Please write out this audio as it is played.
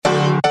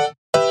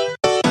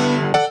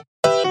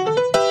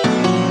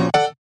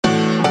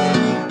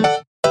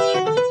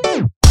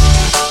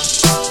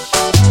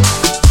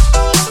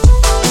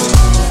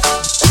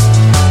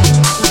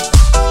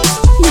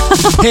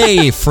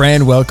Hey,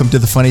 friend, welcome to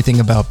the Funny Thing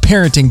About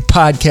Parenting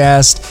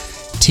podcast.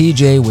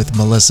 TJ with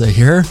Melissa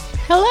here.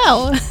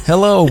 Hello.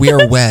 Hello, we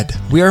are wed.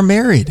 We are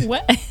married.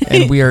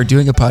 And we are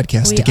doing a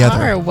podcast together.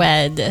 We are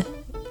wed.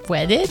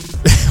 Wedded?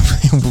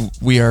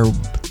 We are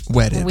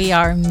wedded. We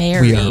are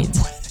married.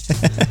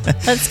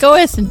 Let's go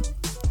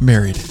with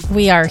married.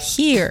 We are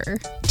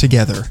here.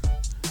 Together.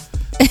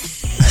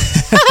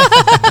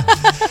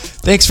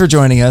 Thanks for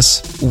joining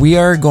us. We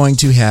are going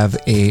to have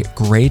a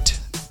great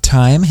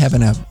time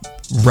having a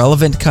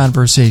relevant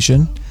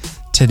conversation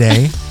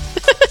today.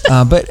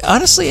 But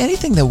honestly,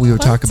 anything that we would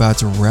talk about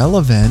is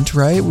relevant,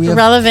 right?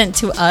 Relevant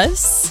to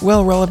us?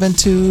 Well, relevant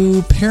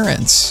to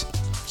parents.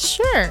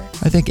 Sure.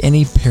 I think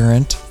any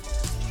parent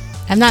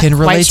I'm not can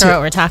quite sure to,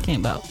 what we're talking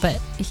about, but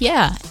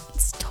yeah,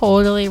 it's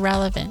totally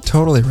relevant.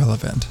 Totally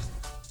relevant.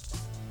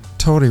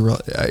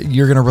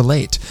 You're going to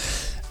relate.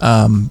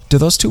 Do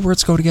those two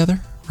words go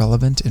together?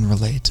 Relevant and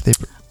relate?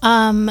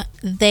 I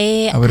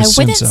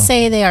wouldn't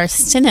say they are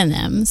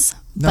synonyms,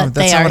 but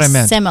they are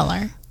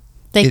similar.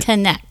 They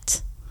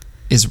connect.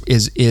 Is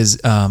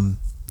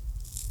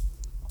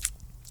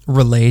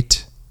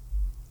relate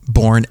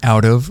born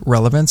out of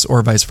relevance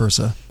or vice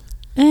versa?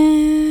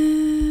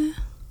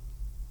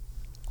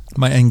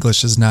 My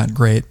English is not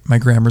great. My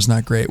grammar's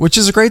not great, which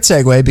is a great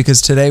segue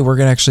because today we're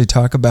going to actually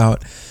talk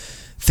about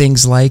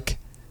things like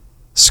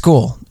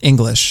school,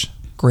 English,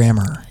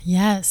 grammar.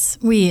 Yes.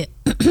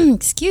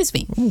 Excuse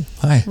me. Ooh,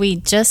 hi. We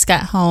just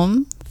got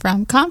home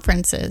from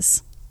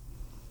conferences.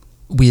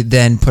 We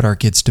then put our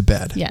kids to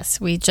bed. Yes.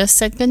 We just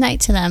said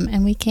goodnight to them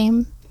and we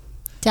came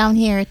down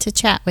here to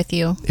chat with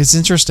you. It's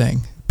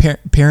interesting.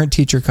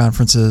 Parent-teacher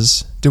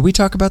conferences. Did we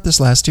talk about this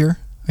last year?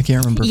 I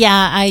can't remember.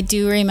 Yeah, I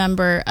do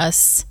remember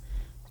us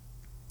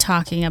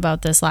talking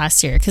about this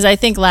last year because I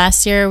think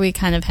last year we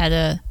kind of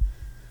had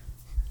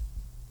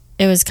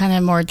it was kind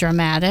of more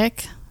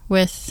dramatic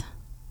with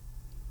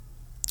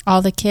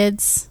all the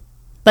kids,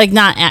 like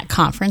not at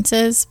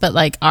conferences, but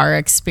like our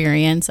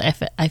experience.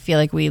 I feel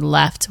like we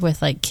left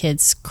with like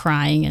kids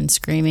crying and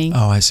screaming.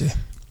 Oh, I see.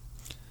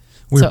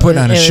 We were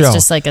putting on a show. It was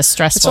just like a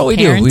stressful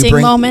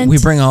parenting moment. We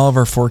bring all of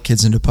our 4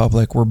 kids into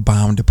public. We're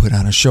bound to put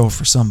on a show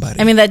for somebody.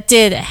 I mean, that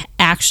did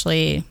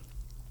actually,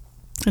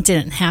 it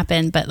didn't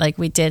happen, but like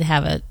we did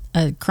have a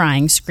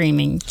crying,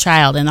 screaming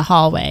child in the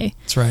hallway.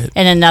 That's right.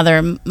 And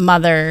another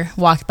mother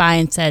walked by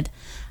and said,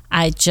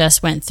 I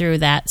just went through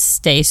that.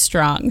 Stay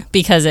strong,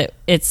 because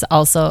it's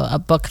also a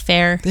book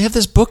fair. They have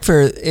this book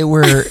fair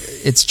where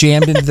it's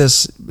jammed into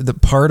the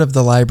part of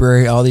the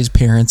library. All these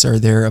parents are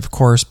there, of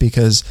course,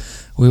 because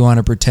we want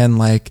to pretend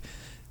like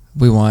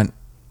we're going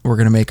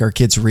to make our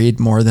kids read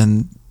more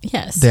than they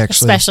actually.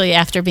 Especially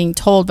after being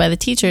told by the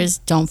teachers,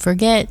 don't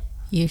forget,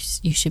 you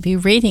should be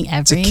reading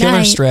every night. It's a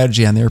killer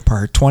strategy on their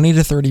part. 20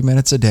 to 30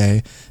 minutes a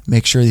day.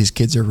 Make sure these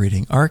kids are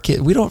reading. Our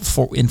kids, we don't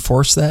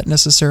enforce that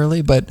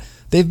necessarily, but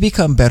they've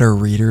become better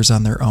readers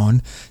on their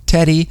own.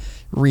 Teddy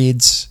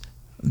reads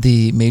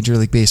the Major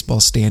League Baseball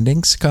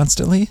standings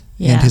constantly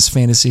and his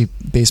fantasy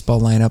baseball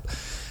lineup.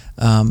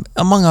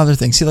 Among other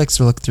things, he likes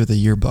to look through the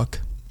yearbook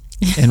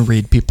and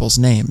read people's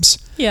names.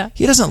 Yeah.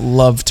 He doesn't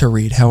love to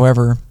read.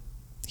 However,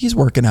 he's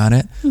working on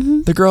it.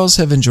 Mm-hmm. The girls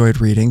have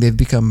enjoyed reading. They've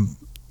become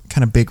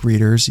kind of big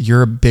readers.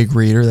 You're a big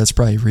reader. That's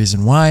probably a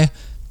reason why.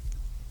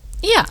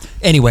 Yeah.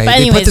 Anyway,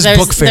 they put this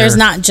book fair. There's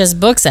not just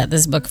books at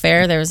this book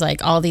fair. There's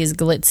like all these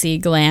glitzy,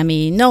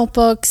 glammy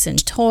notebooks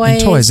and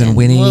toys and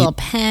Winnie, little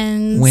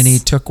pens. Winnie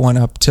took one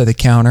up to the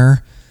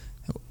counter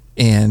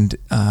and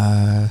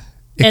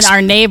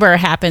our neighbor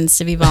happens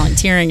to be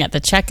volunteering at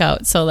the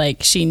checkout, so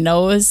like she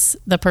knows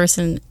the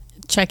person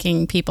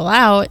checking people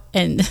out,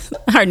 and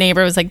our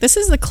neighbor was like, this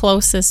is the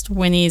closest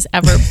Winnie's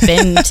ever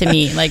been to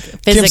me, like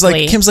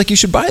physically. Kim's like, you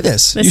should buy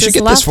this. You should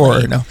get lovely. This for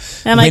her. No.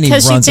 And I'm like,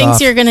 because she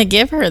thinks you're going to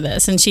give her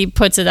this, and she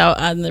puts it out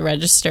on the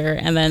register,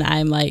 and then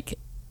I'm like,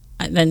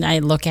 then I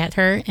look at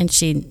her,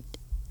 and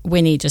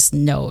Winnie just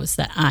knows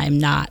that I'm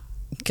not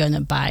going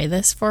to buy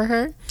this for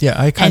her.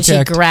 Yeah, eye contact.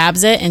 And she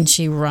grabs it, and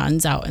she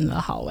runs out in the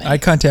hallway. Eye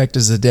contact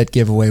is a dead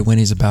giveaway when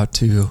he's about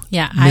to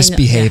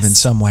misbehave in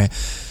some way.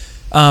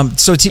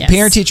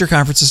 Parent-teacher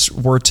conferences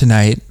were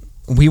tonight.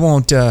 We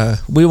won't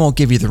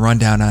give you the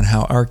rundown on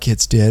how our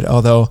kids did,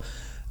 although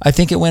I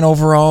think it went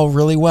overall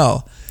really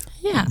well.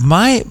 Yeah.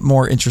 My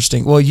more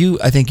interesting,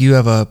 I think you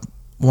have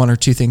one or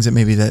two things that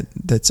maybe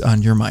that's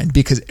on your mind,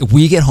 because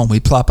we get home,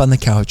 we plop on the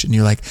couch, and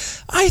you're like,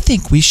 I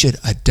think we should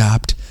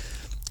adopt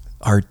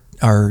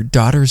our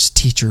daughter's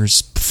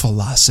teacher's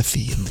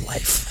philosophy in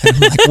life. And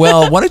I'm like,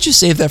 well, why don't you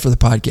save that for the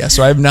podcast?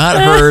 So I have not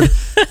heard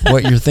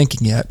what you're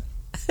thinking yet.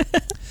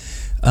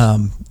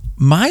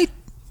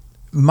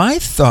 My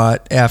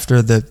thought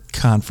after the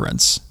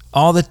conference,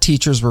 all the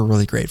teachers were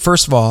really great.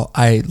 First of all,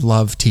 I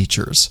love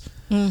teachers.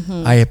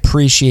 Mm-hmm. I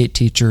appreciate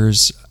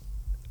teachers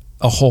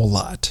a whole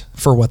lot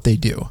for what they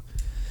do.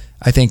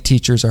 I think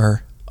teachers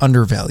are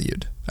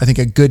undervalued. I think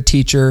a good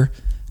teacher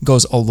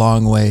goes a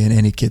long way in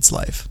any kid's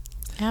life.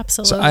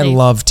 Absolutely. So I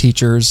love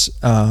teachers.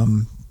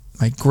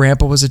 My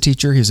grandpa was a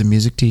teacher. He was a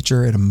music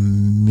teacher at a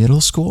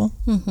middle school.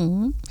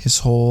 Mm-hmm. His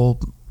whole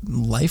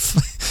life,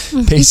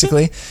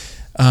 basically.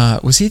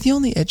 Was he the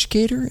only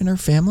educator in our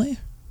family?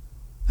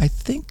 I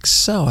think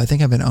so. I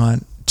think I have an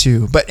aunt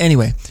too. But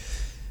anyway,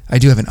 I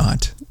do have an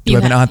aunt. Do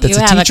I have an aunt that's a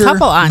teacher? You have a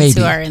couple aunts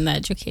Maybe. who are in the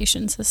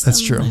education system.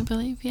 That's true. I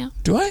believe, yeah.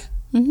 Do I?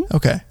 Mm-hmm.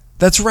 Okay.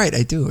 That's right.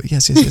 I do.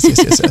 Yes.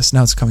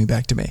 Now it's coming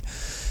back to me.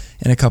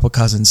 And a couple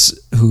cousins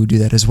who do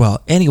that as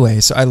well. Anyway,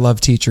 so I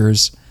love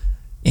teachers,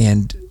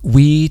 and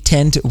we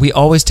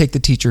always take the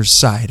teacher's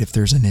side if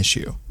there's an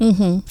issue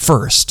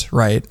first,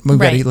 right?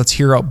 Let's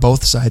hear out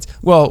both sides.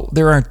 Well,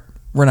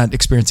 we're not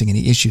experiencing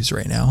any issues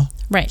right now.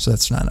 Right. So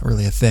that's not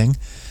really a thing.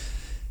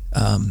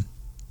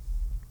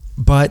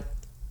 But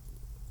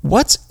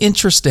what's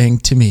interesting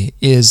to me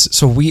is,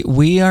 so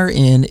we are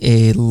in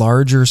a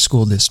larger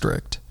school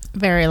district.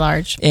 Very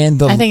large.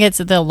 And I think it's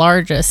the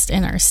largest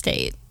in our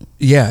state.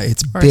 Yeah,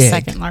 it's or big.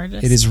 Second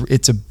largest.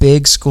 It's a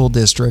big school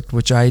district,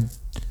 which I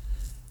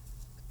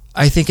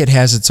think it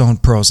has its own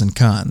pros and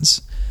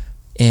cons.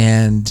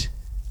 And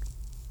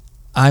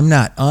I'm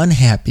not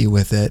unhappy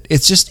with it.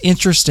 It's just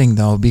interesting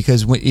though,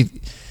 because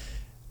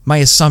my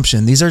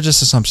assumption, these are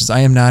just assumptions. I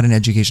am not an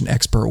education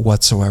expert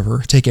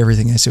whatsoever. Take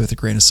everything I say with a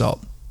grain of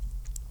salt.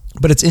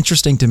 But it's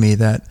interesting to me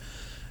that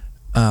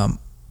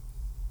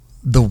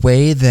the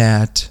way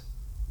that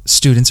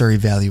students are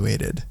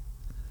evaluated,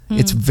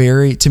 it's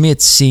to me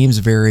it seems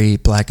very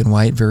black and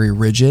white, very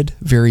rigid,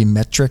 very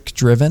metric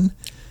driven.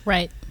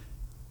 Right.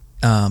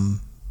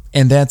 And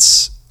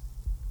that's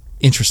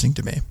interesting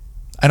to me.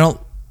 I don't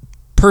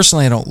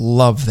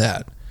love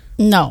that.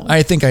 No.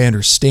 I think I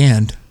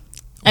understand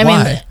why. I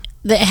mean,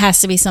 it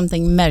has to be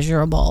something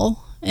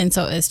measurable. And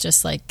so it's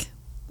just a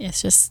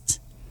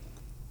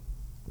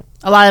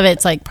lot of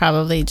it's like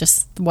probably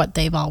just what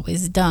they've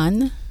always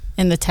done.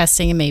 And the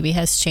testing maybe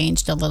has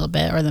changed a little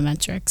bit, or the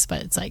metrics,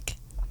 but it's like.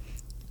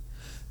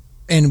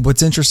 And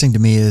what's interesting to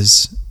me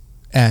is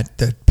at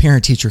the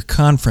parent-teacher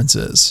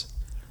conferences,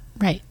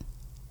 right?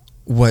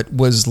 What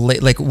was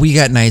like we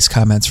got nice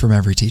comments from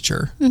every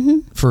teacher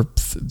for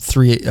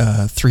three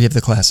of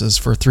the classes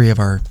for 3 of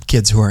our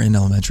kids who are in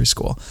elementary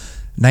school.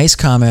 Nice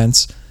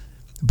comments,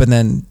 but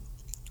then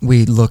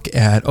we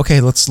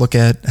let's look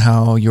at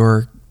how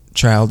your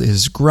child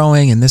is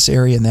growing in this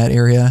area and that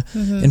area.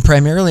 And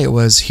primarily it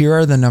was, here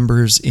are the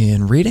numbers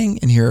in reading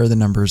and here are the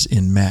numbers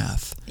in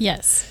math.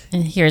 Yes.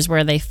 And here's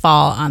where they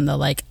fall on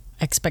the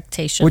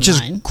expectation Which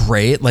line. Is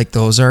great.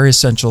 Those are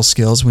essential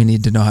skills. We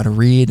need to know how to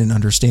read and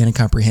understand and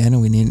comprehend,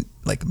 and we need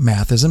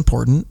math is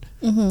important.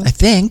 I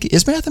think.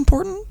 Is math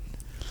important?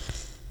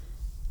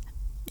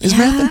 Is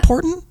math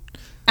important?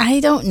 I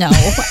don't know.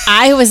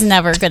 I was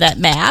never good at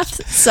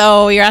math,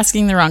 so you're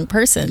asking the wrong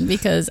person,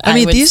 because I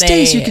mean, these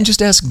days you can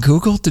just ask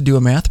Google to do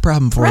a math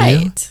problem for you.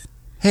 Right.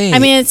 Hey. I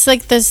mean, it's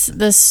like this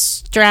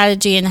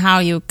strategy and how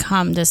you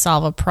come to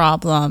solve a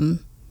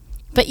problem.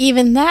 But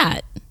even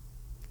that,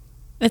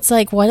 it's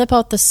like, what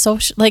about the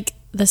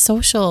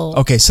social?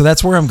 Okay, so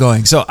that's where I'm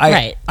going. So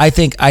I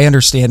think I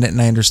understand it,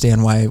 and I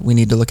understand why we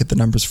need to look at the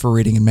numbers for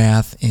reading and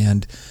math.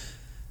 And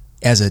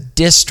as a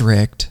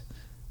district,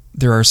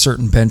 there are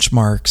certain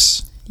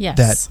benchmarks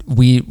that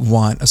we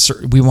want.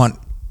 We want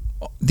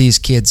these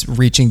kids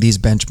reaching these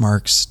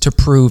benchmarks to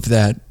prove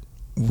that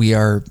we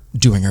are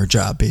doing our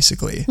job,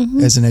 basically,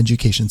 as an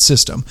education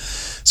system.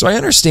 So I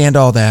understand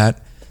all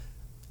that,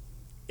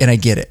 and I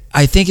get it.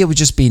 I think it would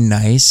just be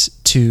nice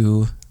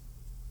to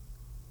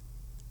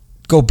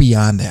go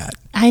beyond that.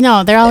 I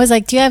know. They're always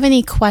like, do you have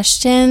any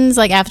questions,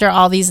 after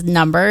all these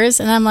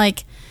numbers? And I'm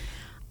like,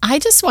 I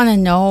just want to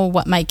know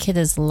what my kid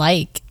is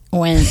like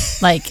when,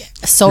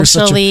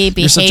 socially,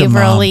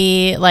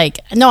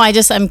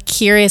 behaviorally, I'm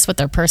curious what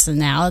their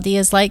personality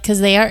is like, because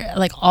they are,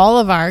 all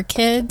of our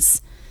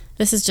kids,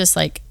 this is just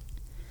I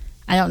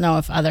don't know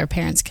if other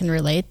parents can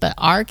relate, but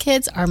our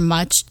kids are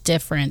much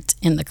different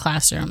in the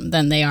classroom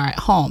than they are at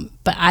home,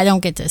 but I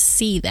don't get to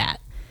see that.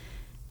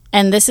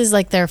 And this is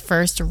their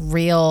first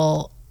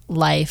real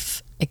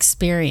life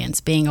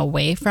experience, being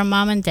away from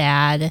mom and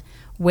dad,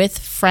 with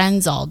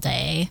friends all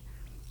day,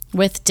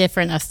 with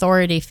different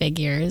authority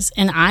figures.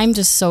 And I'm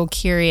just so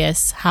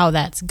curious how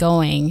that's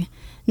going.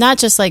 Not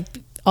just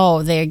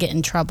they get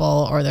in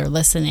trouble or they're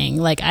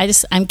listening.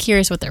 I'm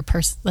curious what their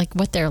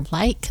what they're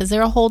like, because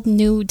they're a whole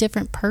new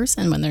different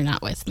person when they're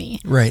not with me.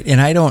 Right.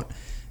 And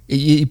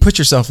you put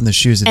yourself in the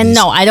shoes of these. And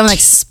no, I don't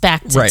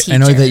expect right. Teacher. I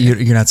know that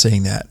you're not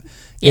saying that.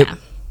 Yeah.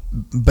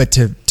 But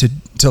to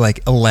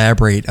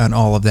elaborate on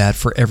all of that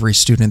for every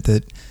student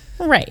that.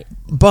 Right.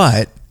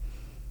 But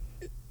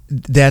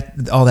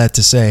all that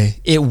to say,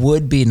 it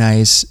would be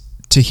nice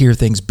to hear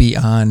things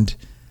beyond,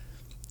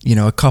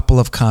 a couple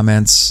of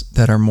comments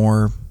that are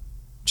more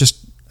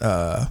just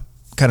kind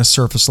of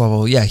surface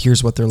level. Yeah,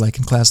 here's what they're like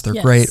in class.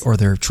 They're great, or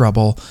they're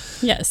trouble.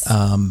 Yes.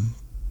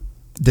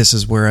 This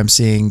is where I'm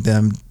seeing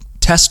them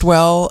test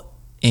well,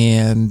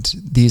 and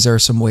these are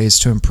some ways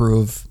to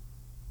improve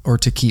or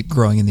to keep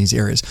growing in these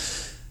areas.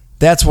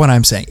 That's what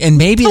I'm saying. And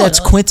maybe that's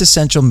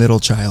quintessential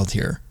middle child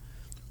here,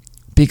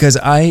 because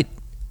I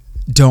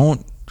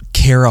don't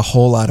care a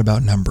whole lot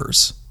about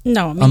numbers.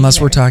 No,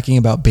 unless we're talking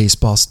about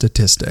baseball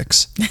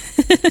statistics.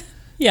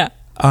 Yeah.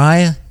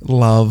 I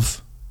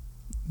love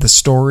the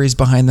stories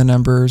behind the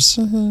numbers.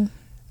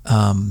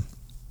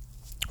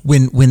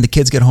 When the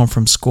kids get home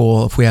from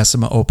school, if we ask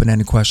them an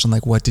open-ended question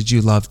like, what did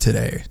you love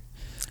today?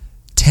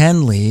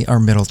 Tenley, our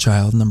middle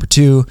child, number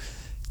 2,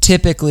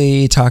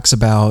 typically talks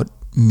about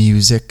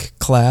music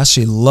class.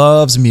 She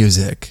loves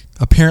music.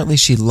 Apparently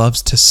she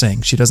loves to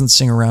sing. She doesn't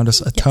sing around us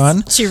a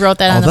ton. She wrote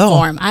that on the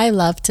form. I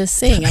love to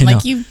sing. I'm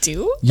like, you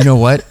do? You know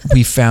what?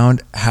 We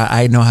found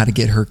I know how to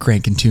get her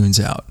cranking tunes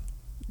out.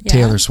 Yeah.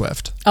 Taylor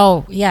Swift.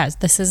 Oh, yeah.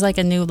 This is like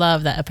a new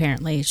love that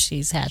apparently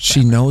she's had.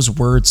 She knows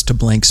words to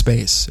blank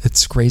space.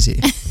 It's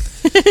crazy.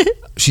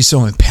 She's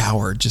so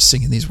empowered just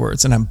singing these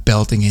words, and I'm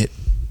belting it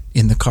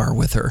in the car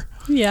with her.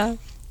 Yeah.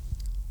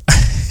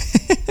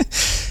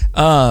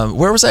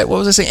 Where was I? What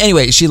was I saying?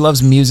 Anyway, she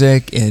loves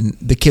music, and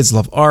the kids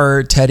love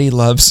art. Teddy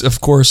loves, of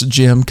course,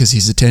 gym because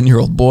he's a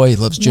 10-year-old boy. He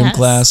loves gym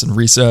class and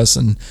recess,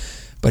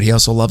 but he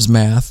also loves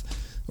math,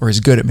 or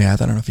he's good at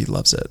math. I don't know if he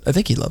loves it. I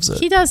think he loves it.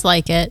 He does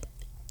like it.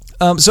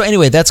 So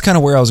anyway, that's kind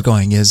of where I was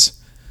going. Is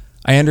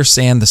I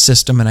understand the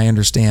system and I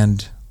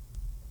understand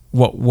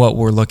what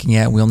we're looking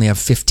at. We only have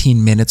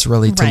 15 minutes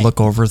really to look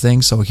over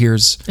things. So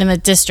and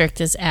the district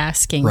is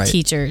asking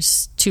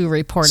teachers to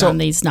report on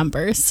these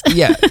numbers.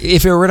 Yeah,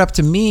 if it were up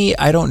to me,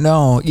 I don't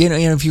know. You know,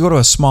 if you go to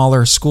a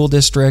smaller school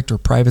district or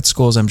private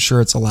schools, I'm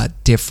sure it's a lot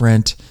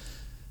different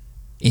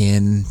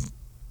in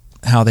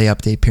how they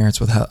update parents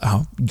with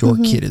how your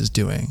kid is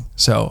doing.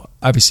 So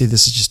obviously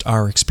this is just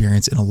our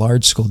experience in a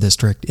large school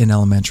district in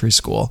elementary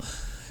school,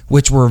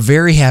 which we're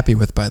very happy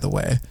with, by the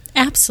way.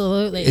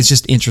 Absolutely. It's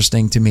just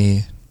interesting to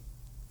me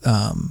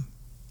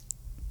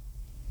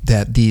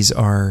that these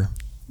are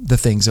the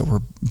things that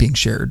were being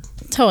shared.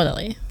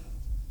 Totally.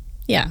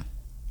 Yeah.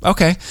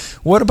 Okay.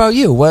 What about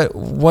you?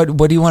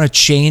 What do you want to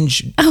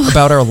change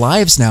about our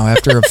lives now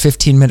after a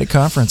 15-minute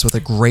conference with a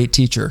great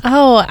teacher?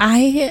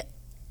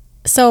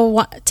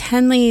 So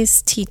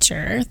Tenley's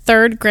teacher,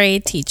 3rd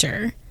grade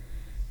teacher,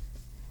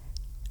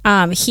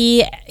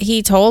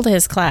 he told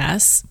his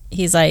class,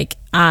 he's like,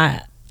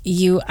 I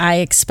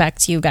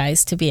expect you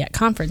guys to be at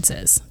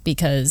conferences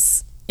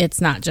because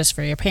it's not just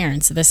for your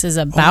parents. This is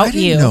about you.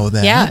 I didn't know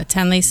that. Yeah,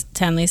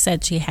 Tenley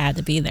said she had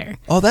to be there.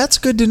 Oh, that's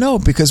good to know,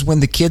 because when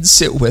the kids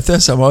sit with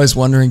us, I'm always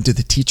wondering, do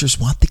the teachers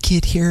want the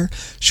kid here?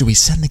 Should we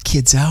send the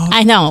kids out?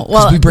 I know.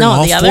 Well, we bring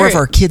all 4 of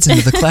our kids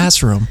into the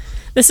classroom.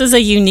 This is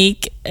a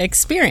unique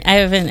experience. I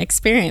haven't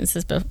experienced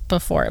this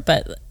before,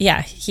 but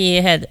yeah, he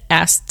had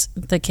asked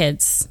the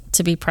kids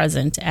to be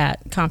present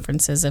at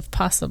conferences if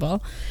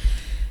possible.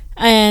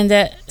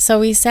 And so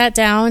we sat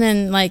down,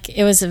 and like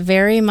it was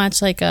very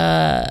much like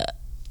a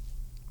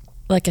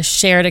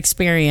shared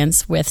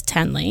experience with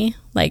Tenley.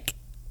 Like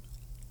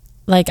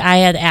I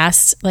had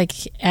asked, like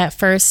at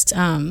first,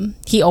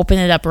 he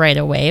opened it up right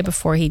away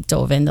before he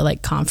dove into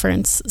like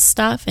conference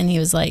stuff, and he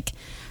was like,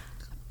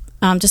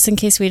 just in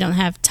case we don't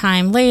have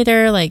time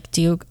later, like,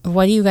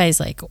 what are you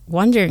guys like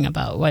wondering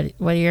about? What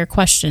are your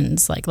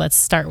questions? Like, let's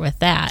start with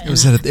that. It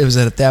was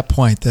at that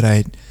point that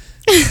I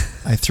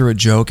threw a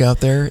joke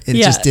out there. It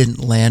just didn't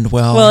land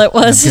well. Well, it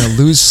was. I'm going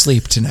to lose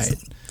sleep tonight.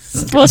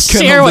 Well,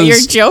 share what your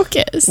joke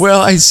is.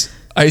 Well, I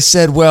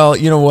said, well,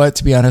 you know what?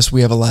 To be honest,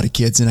 we have a lot of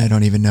kids, and I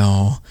don't even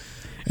know.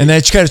 And then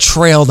it kind of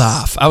trailed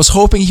off. I was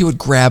hoping he would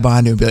grab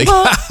onto and be like,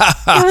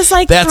 it was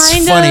like, that's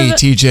funny,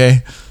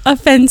 TJ.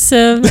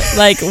 Offensive.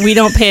 Like, we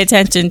don't pay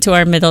attention to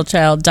our middle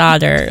child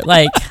daughter.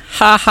 Like,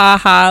 ha, ha,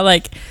 ha.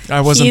 Like,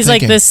 he's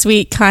like the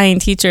sweet, kind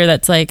teacher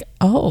that's like,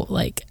 poor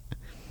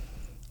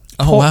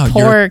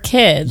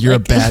kid. You're a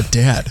bad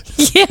dad.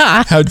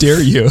 Yeah. How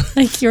dare you?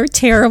 Like, you're a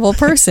terrible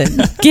person.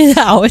 Get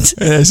out.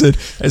 And I said,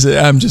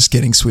 I'm just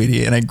kidding,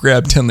 sweetie. And I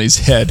grabbed Tenley's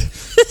head.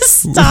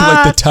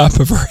 Stop. Like the top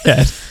of her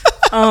head.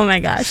 Oh my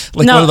gosh.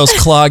 Like one of those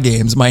claw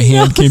games. My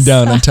hand came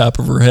down on top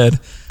of her head.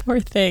 Poor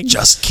thing.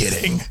 Just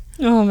kidding.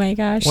 Oh my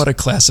gosh. What a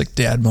classic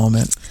dad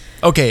moment.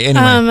 Okay,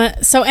 anyway.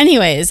 So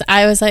anyways,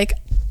 I was like,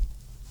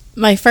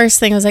 my first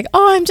thing was like,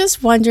 I'm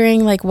just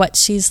wondering like what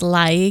she's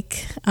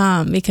like,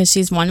 because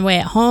she's one way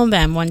at home, but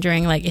I'm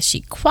wondering like, is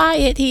she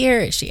quiet here?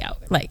 Is she out?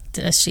 Like,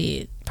 does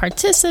she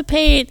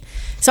participate?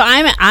 So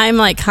I'm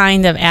like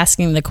kind of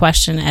asking the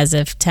question as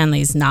if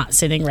Tenley's not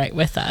sitting right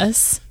with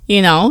us,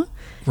 you know?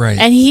 Right.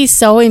 And he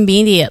so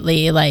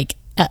immediately like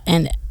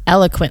and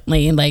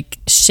eloquently like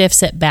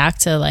shifts it back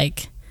to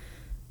like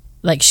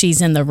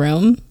she's in the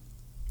room.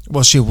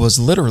 Well, she was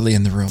literally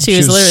in the room. She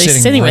was literally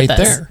sitting right with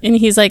us. There. And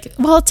he's like,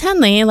 well,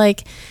 Tenley,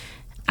 like,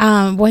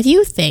 what do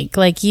you think?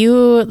 Like,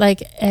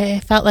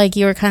 I felt like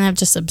you were kind of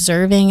just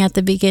observing at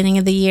the beginning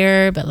of the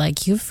year, but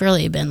like, you've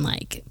really been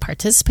like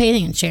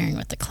participating and sharing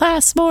with the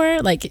class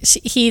more. Like,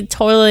 he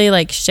totally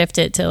like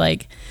shifted to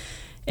like,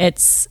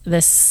 it's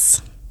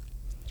this,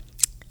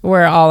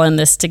 we're all in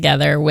this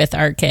together with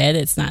our kid.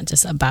 It's not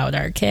just about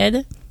our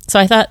kid. So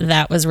I thought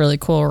that was really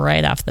cool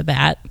right off the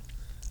bat.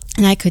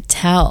 And I could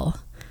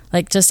tell,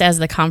 like, just as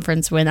the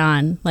conference went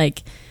on,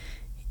 like,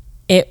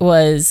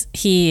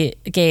 he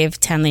gave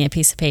Tenley a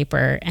piece of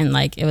paper, and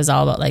like, it was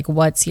all about like,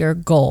 what's your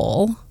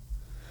goal?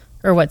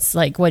 Or what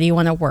do you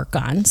want to work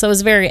on? So it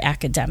was very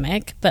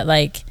academic, but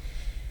like,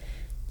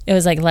 it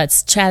was like,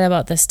 let's chat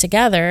about this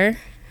together.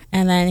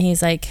 And then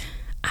he's like,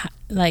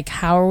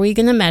 how are we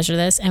going to measure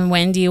this? And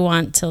when do you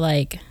want to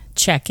like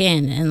check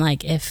in? And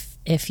like,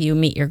 if you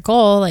meet your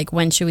goal, like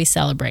when should we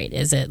celebrate?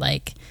 Is it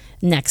like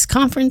next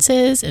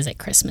conferences? Is it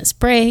Christmas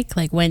break?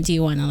 Like when do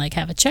you want to like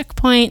have a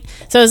checkpoint?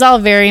 So it was all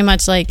very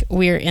much like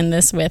we're in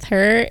this with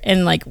her,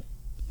 and like,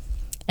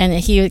 and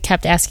he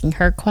kept asking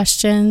her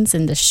questions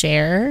and to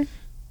share.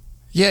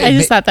 Yeah, I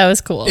just thought that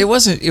was cool.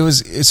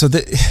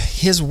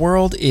 His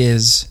world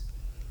is,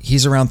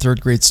 he's around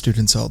third grade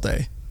students all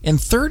day. And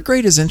third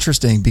grade is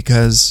interesting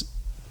because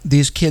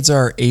these kids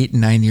are 8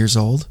 and 9 years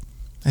old,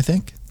 I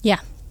think. Yeah.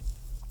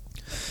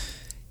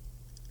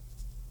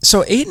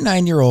 So 8 and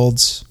 9 year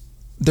olds,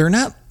 they're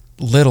not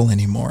little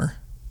anymore.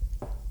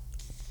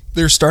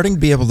 They're starting to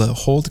be able to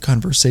hold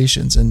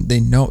conversations, and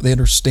they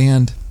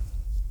understand,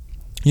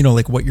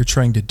 like what you're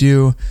trying to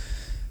do.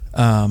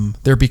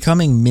 They're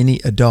becoming mini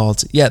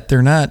adults, yet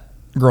they're not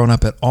grown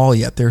up at all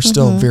yet. They're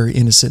still very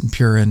innocent and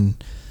pure and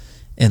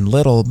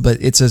little,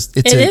 but it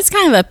is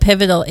kind of a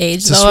pivotal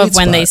age though of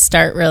when spot. They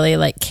start really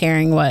like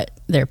caring what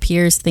their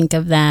peers think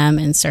of them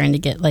and starting to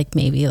get like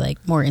maybe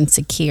like more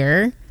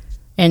insecure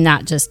and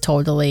not just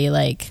totally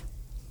like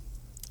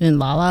in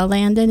La La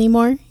Land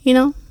anymore,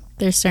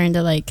 They're starting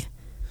to like.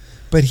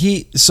 But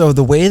so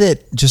the way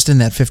that just in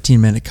that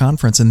 15-minute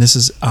conference, and this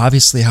is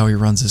obviously how he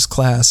runs his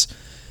class,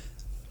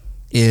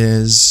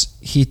 is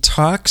he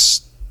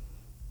talks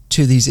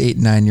to these 8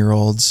 and 9 year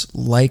olds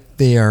like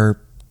they are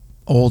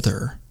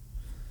older.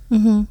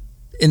 Mm-hmm.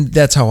 And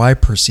that's how I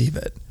perceive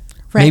it.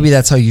 Right. Maybe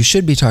that's how you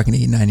should be talking to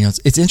 8 and 9 year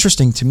olds. It's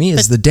interesting to me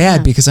as the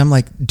dad because I'm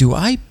like,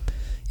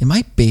 am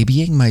I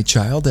babying my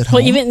child at home?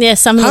 Well, even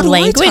some of the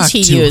language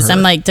he used,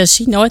 I'm like, does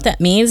she know what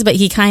that means? But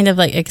he kind of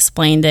like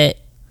explained it.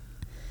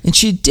 And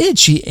she did.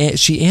 She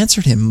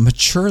answered him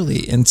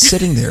maturely and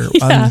sitting there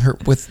on her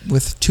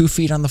with 2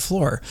 feet on the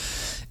floor.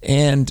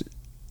 And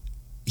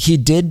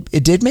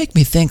it did make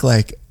me think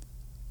like,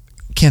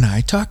 can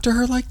I talk to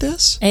her like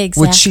this?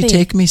 Exactly. Would she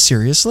take me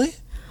seriously?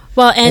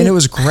 Well, and it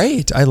was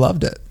great. I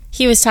loved it.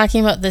 He was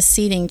talking about the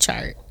seating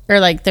chart, or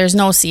like there's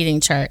no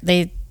seating chart.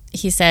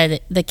 He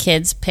said the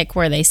kids pick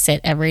where they sit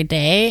every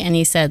day, and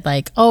he said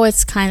like, oh,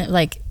 it's kind of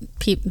like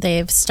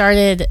they've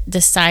started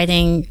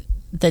deciding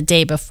the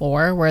day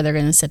before where they're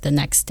going to sit the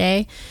next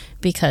day,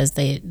 because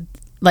they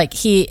like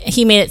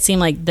he made it seem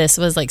like this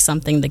was like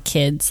something the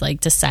kids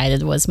like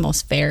decided was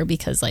most fair,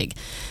 because like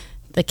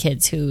the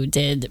kids who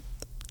did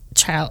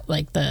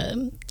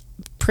the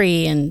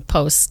pre and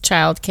post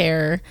child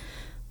care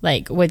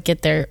like would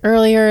get there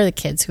earlier, the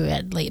kids who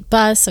had late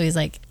bus. So he's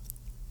like,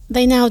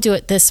 they now do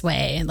it this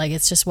way, and like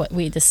it's just what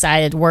we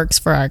decided works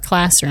for our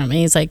classroom. And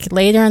he's like,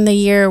 later in the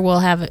year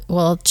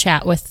we'll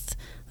chat with,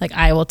 like,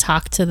 I will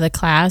talk to the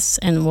class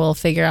and we'll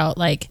figure out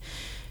like,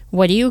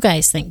 what do you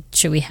guys think?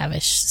 Should we have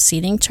a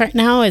seating chart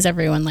now? Is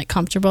everyone like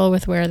comfortable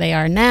with where they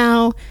are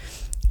now?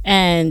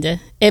 And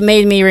it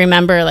made me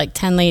remember, like,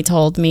 Tenley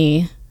told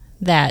me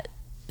that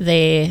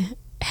they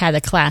had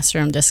a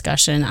classroom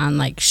discussion on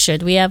like,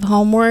 should we have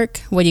homework?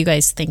 What do you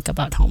guys think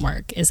about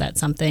homework? Is that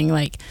something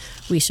like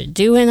we should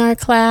do in our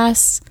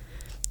class?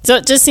 So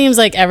it just seems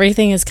like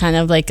everything is kind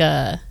of like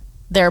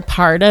they're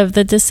part of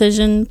the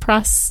decision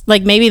process.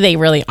 Like maybe they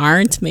really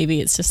aren't. Maybe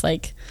it's just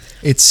like,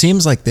 it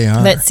seems like they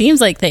are. That seems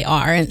like they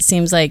are. And it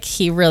seems like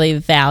he really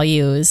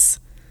values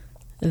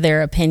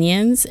their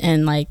opinions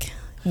and like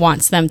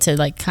wants them to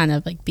like kind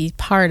of like be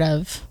part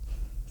of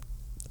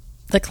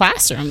the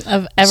classroom,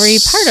 of every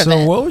part of it.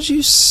 So what would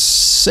you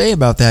say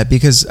about that?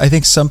 Because I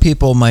think some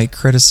people might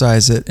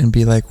criticize it and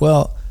be like,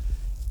 well,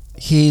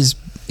 these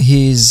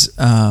kids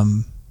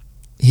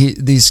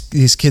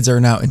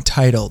are now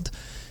entitled.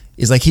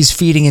 Is like he's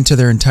feeding into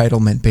their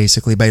entitlement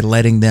basically by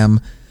letting them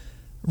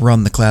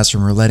run the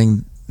classroom or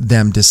letting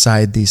them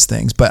decide these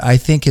things. But I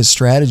think his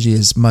strategy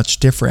is much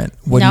different.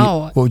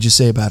 What would you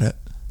say about it?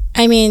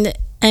 I mean,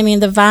 the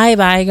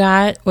vibe I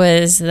got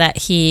was that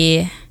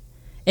he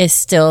is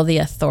still the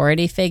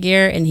authority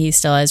figure and he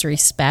still has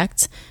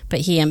respect,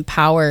 but he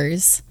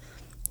empowers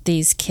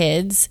these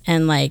kids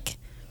and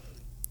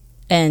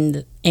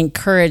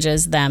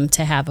encourages them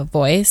to have a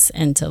voice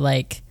and to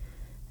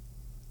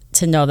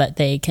know that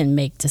they can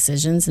make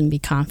decisions and be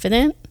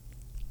confident.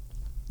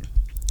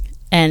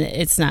 And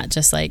it's not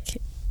just like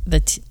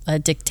a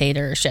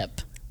dictatorship.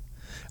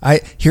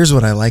 Here's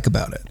what I like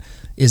about it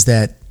is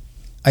that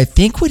I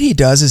think what he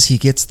does is he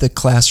gets the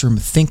classroom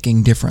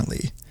thinking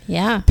differently.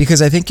 Yeah.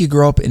 Because I think you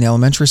grow up in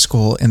elementary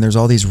school and there's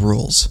all these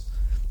rules.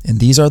 And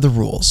these are the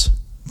rules.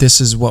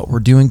 This is what we're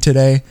doing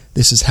today.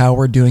 This is how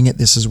we're doing it.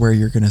 This is where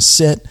you're going to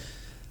sit.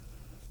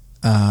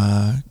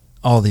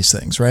 All these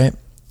things, right?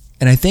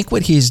 And I think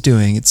what he's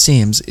doing, it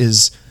seems,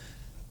 is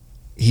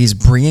he's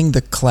bringing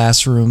the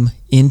classroom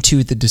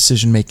into the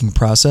decision-making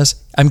process.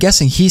 I'm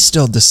guessing he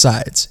still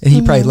decides. And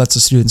he probably lets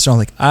the students know,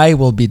 like, I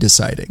will be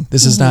deciding.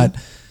 This is not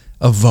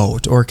a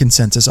vote or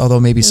consensus,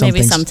 although maybe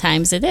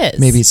sometimes it is.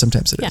 Maybe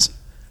sometimes it is.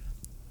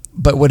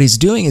 But what he's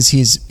doing is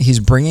he's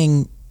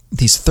bringing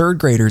these third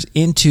graders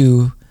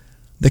into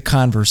the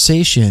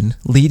conversation,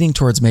 leading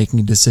towards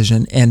making a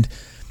decision. And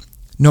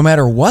no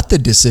matter what the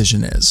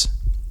decision is,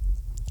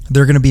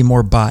 they're going to be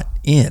more bought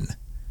in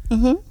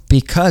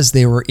because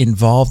they were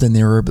involved and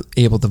they were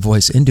able to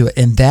voice into it.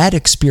 And that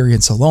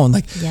experience alone,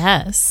 like,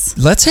 yes,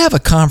 let's have a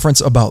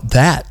conference about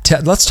that.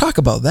 Let's talk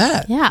about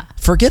that. Yeah.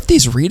 Forget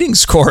these reading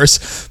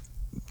scores.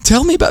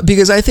 Tell me about,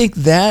 because I think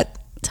that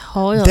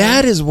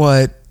is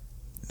what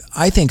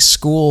I think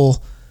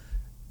school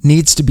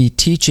needs to be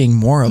teaching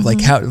more of.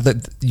 Like, how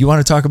you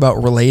want to talk about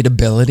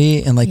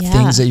relatability and like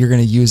things that you're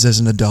going to use as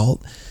an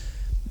adult.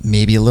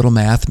 Maybe a little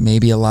math,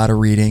 maybe a lot of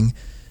reading,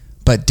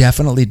 but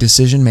definitely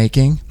decision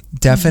making,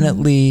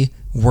 definitely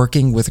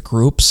working with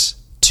groups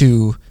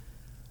to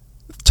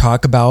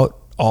talk about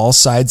all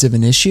sides of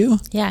an issue.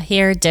 Yeah,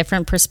 hear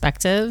different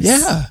perspectives.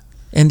 Yeah.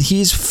 And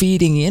he's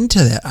feeding into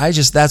that.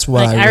 That's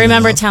what like, I really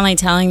remember love.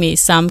 telling me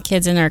some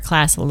kids in her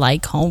class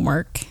like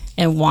homework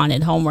and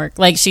wanted homework.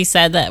 Like she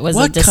said that was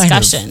a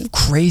discussion. Kind of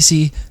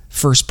crazy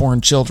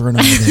firstborn children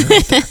over there.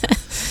 Right there.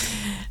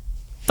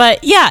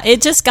 But yeah,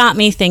 it just got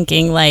me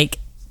thinking, like,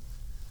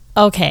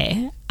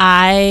 okay,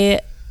 I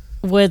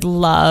would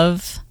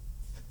love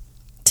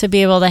to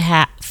be able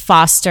to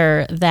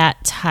foster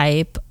that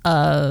type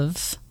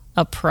of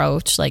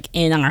approach, like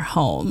in our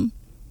home.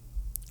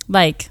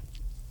 Like,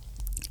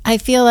 I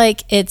feel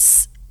like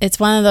it's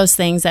one of those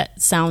things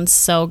that sounds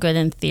so good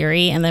in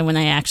theory, and then when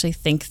I actually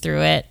think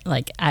through it,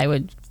 like I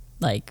would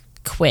like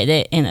quit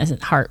it in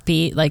a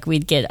heartbeat. Like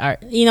we'd get our,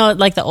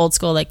 like the old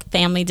school like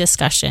family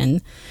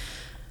discussion,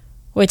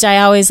 which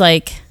I always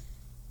like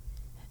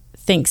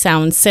think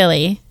sounds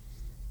silly,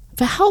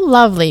 but how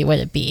lovely would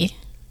it be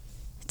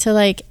to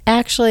like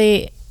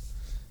actually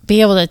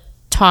be able to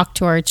talk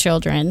to our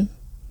children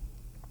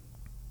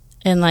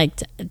and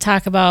like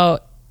talk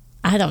about,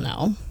 I don't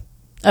know,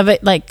 of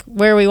it, like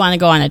where we want to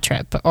go on a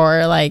trip,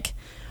 or like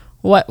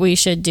what we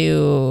should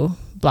do,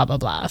 blah blah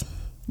blah,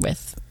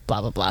 with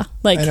blah blah blah.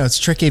 Like, I know it's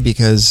tricky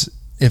because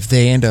if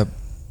they end up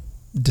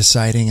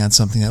deciding on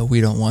something that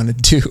we don't want to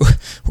do,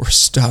 we're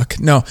stuck.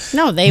 No,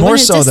 they more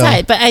wouldn't so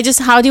decide. Though, but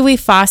how do we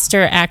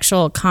foster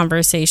actual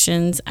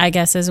conversations, I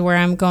guess is where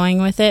I'm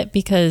going with it,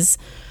 because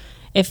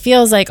it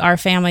feels like our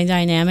family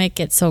dynamic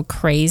gets so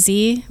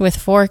crazy with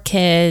 4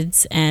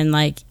 kids, and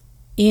like,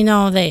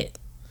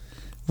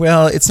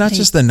 well, it's not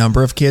just the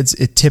number of kids.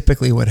 It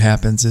typically what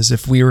happens is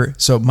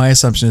my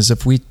assumption is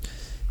if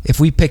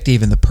we picked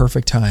even the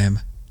perfect time,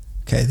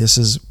 okay, this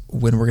is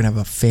when we're going to have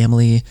a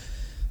family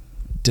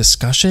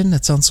discussion.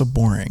 That sounds so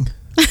boring.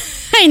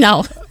 I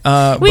know.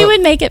 We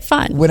would make it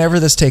fun. Whenever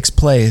this takes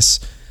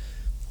place,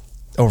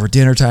 over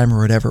dinner time or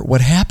whatever,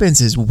 what happens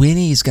is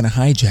Winnie's going to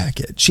hijack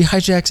it. She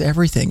hijacks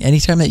everything.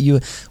 Anytime that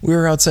we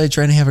were outside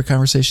trying to have a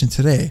conversation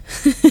today,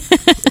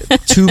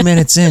 2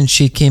 minutes in,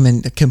 she came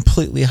and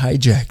completely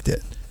hijacked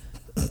it.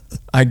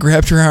 I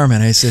grabbed her arm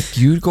and I said,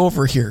 "You go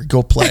over here,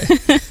 go play."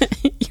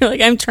 You're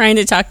like, "I'm trying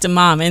to talk to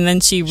mom," and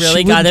then she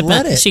really got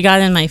it. She got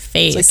in my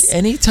face. It's like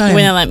anytime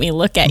wouldn't let me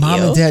look at mom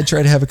you. and dad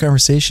try to have a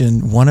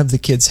conversation, one of the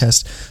kids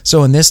has.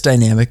 So in this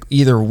dynamic,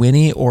 either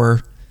Winnie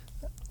or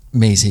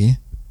Maisie,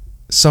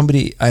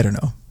 somebody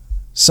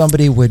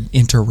would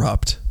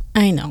interrupt.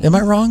 I know. Am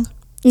I wrong?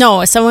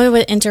 No, someone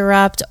would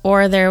interrupt,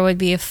 or there would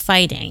be a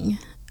fighting,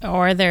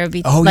 or there would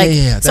be.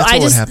 Yeah. That's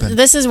what would happen.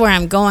 This is where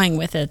I'm going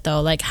with it,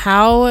 though. Like,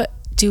 how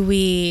do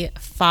we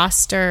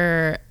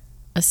foster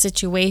a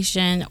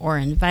situation or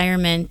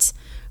environment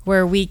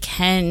where we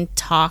can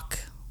talk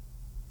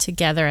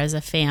together as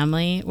a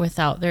family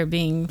without there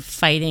being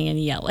fighting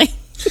and yelling?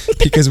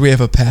 Because we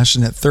have a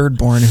passionate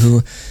thirdborn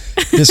who,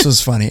 this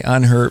was funny,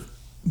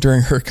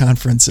 during her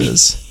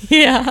conferences,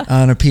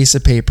 on a piece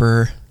of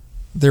paper,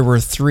 there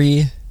were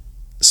 3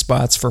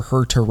 spots for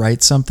her to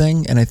write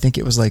something, and I think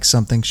it was like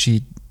something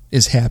she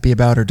is happy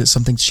about or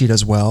something she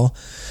does well.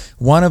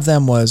 One of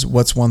them was,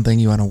 what's one thing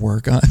you want to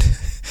work on?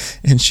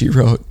 And she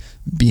wrote,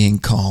 being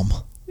calm.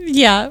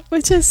 Yeah,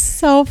 which is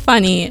so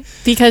funny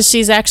because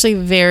she's actually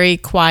very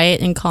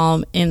quiet and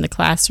calm in the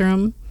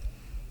classroom,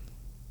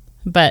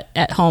 but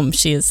at home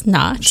she is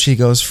not. She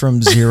goes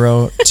from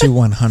 0 to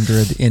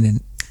 100 in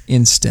an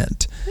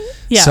instant.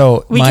 Yeah,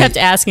 so we kept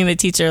asking the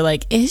teacher,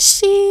 like, is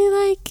she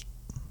like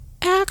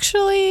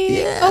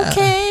actually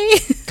okay?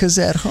 Because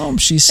at home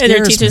she scares me.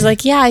 And her teacher's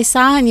like, yeah, I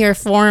saw in your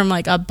form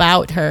like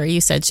about her, you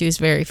said she was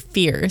very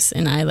fierce,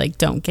 and I like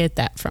don't get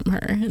that from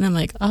her. And I'm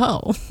like,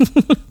 oh.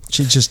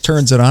 She just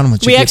turns it on when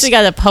she actually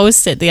got a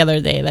post-it the other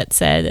day that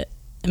said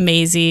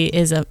Maisie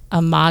is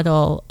a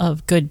model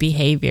of good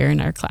behavior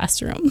in our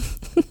classroom.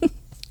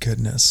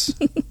 Goodness.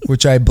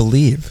 Which I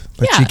believe.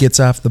 But she gets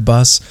off the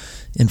bus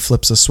and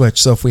flips a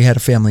switch. So if we had a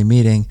family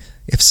meeting,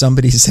 if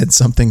somebody said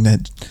something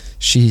that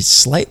she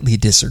slightly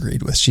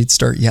disagreed with, she'd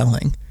start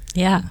yelling.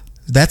 Yeah.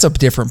 That's a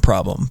different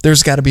problem.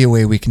 There's got to be a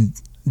way we can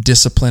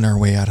discipline our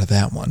way out of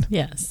that one.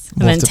 Yes.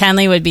 And then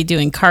Tenley would be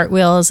doing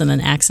cartwheels and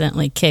then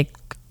accidentally kick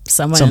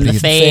someone in the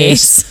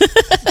face.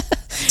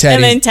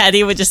 And then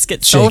Teddy would just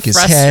get so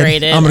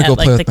frustrated I'm gonna at go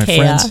like play the with my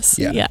chaos.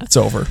 friends. Yeah, it's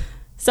over.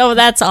 So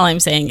that's all I'm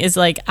saying is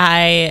like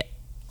it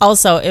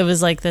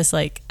was like this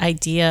like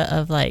idea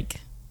of like,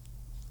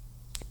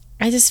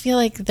 I just feel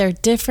like they're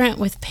different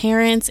with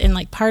parents, and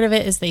like part of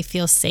it is they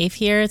feel safe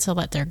here to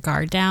let their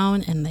guard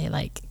down and they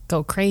like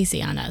go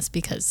crazy on us,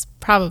 because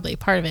probably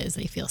part of it is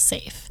they feel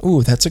safe.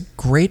 Ooh, that's a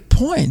great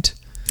point.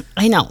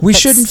 I know. We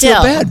shouldn't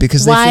feel bad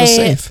because they feel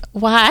safe.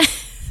 Why?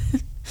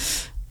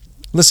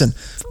 Listen,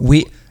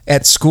 we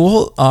at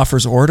school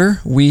offers order.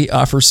 We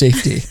offer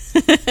safety.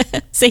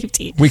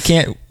 Safety. We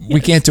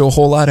can't do a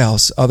whole lot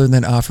else other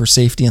than offer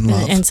safety and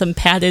love. And some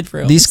padded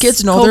rooms. These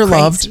kids know they're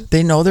loved.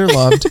 They know they're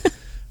loved.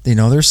 They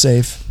know they're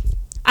safe.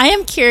 I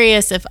am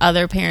curious if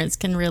other parents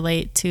can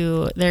relate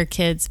to their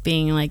kids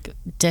being like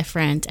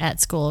different at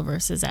school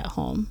versus at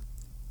home.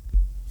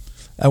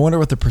 I wonder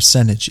what the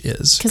percentage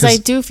is. Because I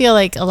do feel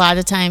like a lot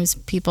of times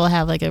people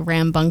have like a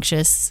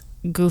rambunctious,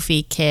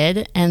 goofy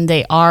kid, and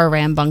they are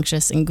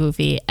rambunctious and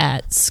goofy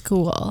at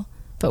school.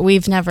 But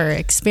we've never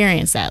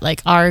experienced that.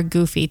 Like our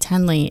goofy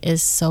Tenley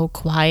is so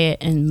quiet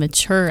and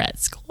mature at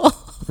school.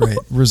 Right.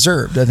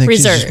 Reserved. I think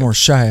she's just more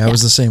shy. I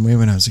was the same way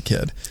when I was a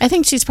kid. I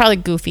think she's probably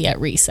goofy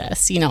at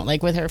recess,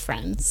 like with her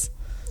friends.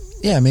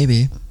 Yeah,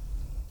 maybe.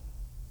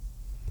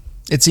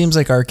 It seems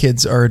like our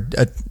kids are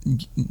a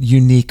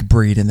unique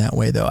breed in that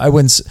way, though. I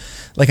wouldn't,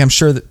 I'm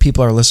sure that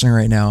people are listening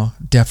right now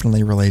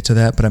definitely relate to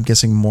that, but I'm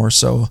guessing more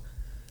so,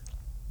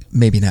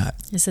 maybe not.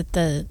 Is it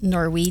the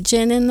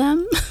Norwegian in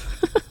them?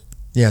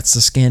 Yeah, it's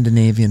the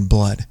Scandinavian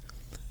blood.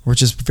 We're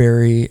just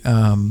very,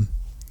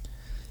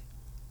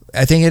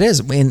 I think it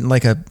is.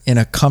 In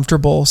a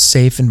comfortable,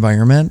 safe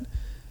environment,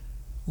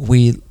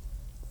 we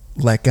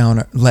let down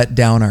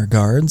our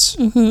guards.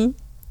 Mm-hmm.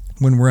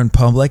 When we're in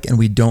public and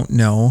we don't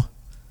know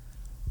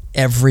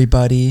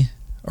everybody,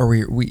 or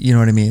we you know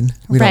what I mean?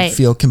 We don't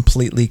feel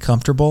completely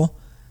comfortable.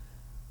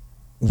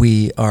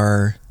 We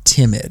are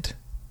timid.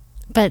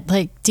 But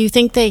do you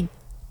think they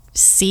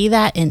see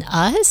that in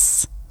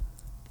us?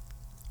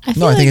 I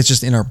think it's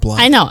just in our blood.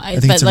 I know. I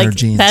think it's in our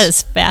genes. That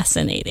is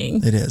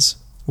fascinating. It is.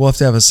 We'll have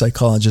to have a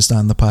psychologist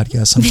on the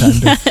podcast sometime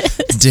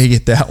to dig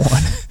at that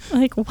one.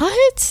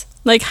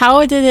 What?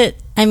 How did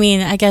it? I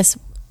mean, I guess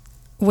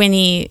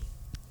Winnie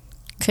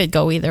could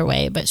go either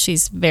way, but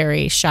she's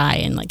very shy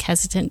and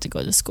hesitant to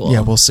go to school. Yeah,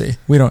 we'll see.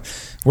 We're running out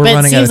of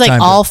time. It seems like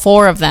all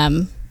four of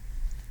them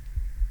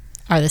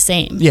are the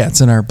same. Yeah,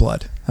 it's in our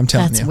blood. I'm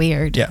telling you. That's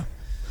weird. Yeah.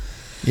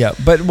 Yeah,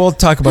 but we'll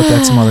talk about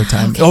that some other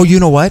time. Okay. Oh,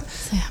 you know what?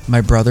 My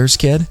brother's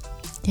kid.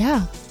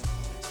 Yeah.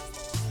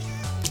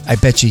 I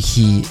bet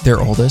you their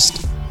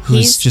oldest,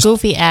 who's he's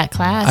goofy at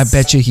class. I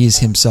bet you he's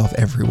himself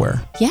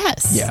everywhere.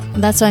 Yes. Yeah.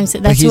 That's what I'm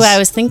saying. That's who I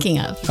was thinking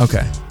of.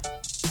 Okay.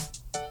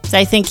 So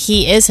I think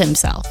he is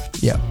himself.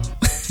 Yeah.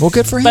 Well,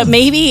 good for him. But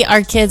maybe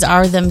our kids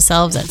are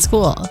themselves at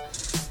school.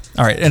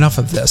 All right, enough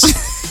of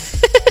this.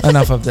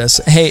 Enough of this.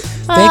 Hey,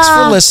 thanks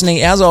for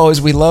listening. As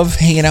always, we love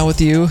hanging out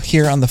with you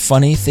here on The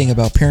Funny Thing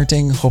About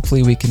Parenting.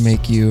 Hopefully we can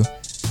make you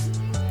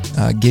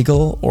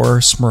giggle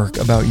or smirk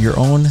about your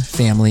own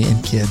family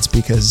and kids,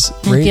 because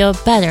and feel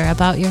better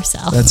about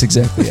yourself. That's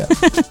exactly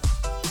it.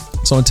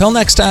 So until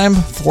next time,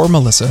 for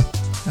Melissa,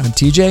 I'm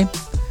TJ.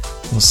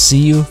 We'll see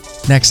you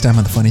next time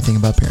on The Funny Thing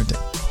About Parenting.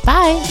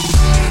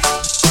 Bye.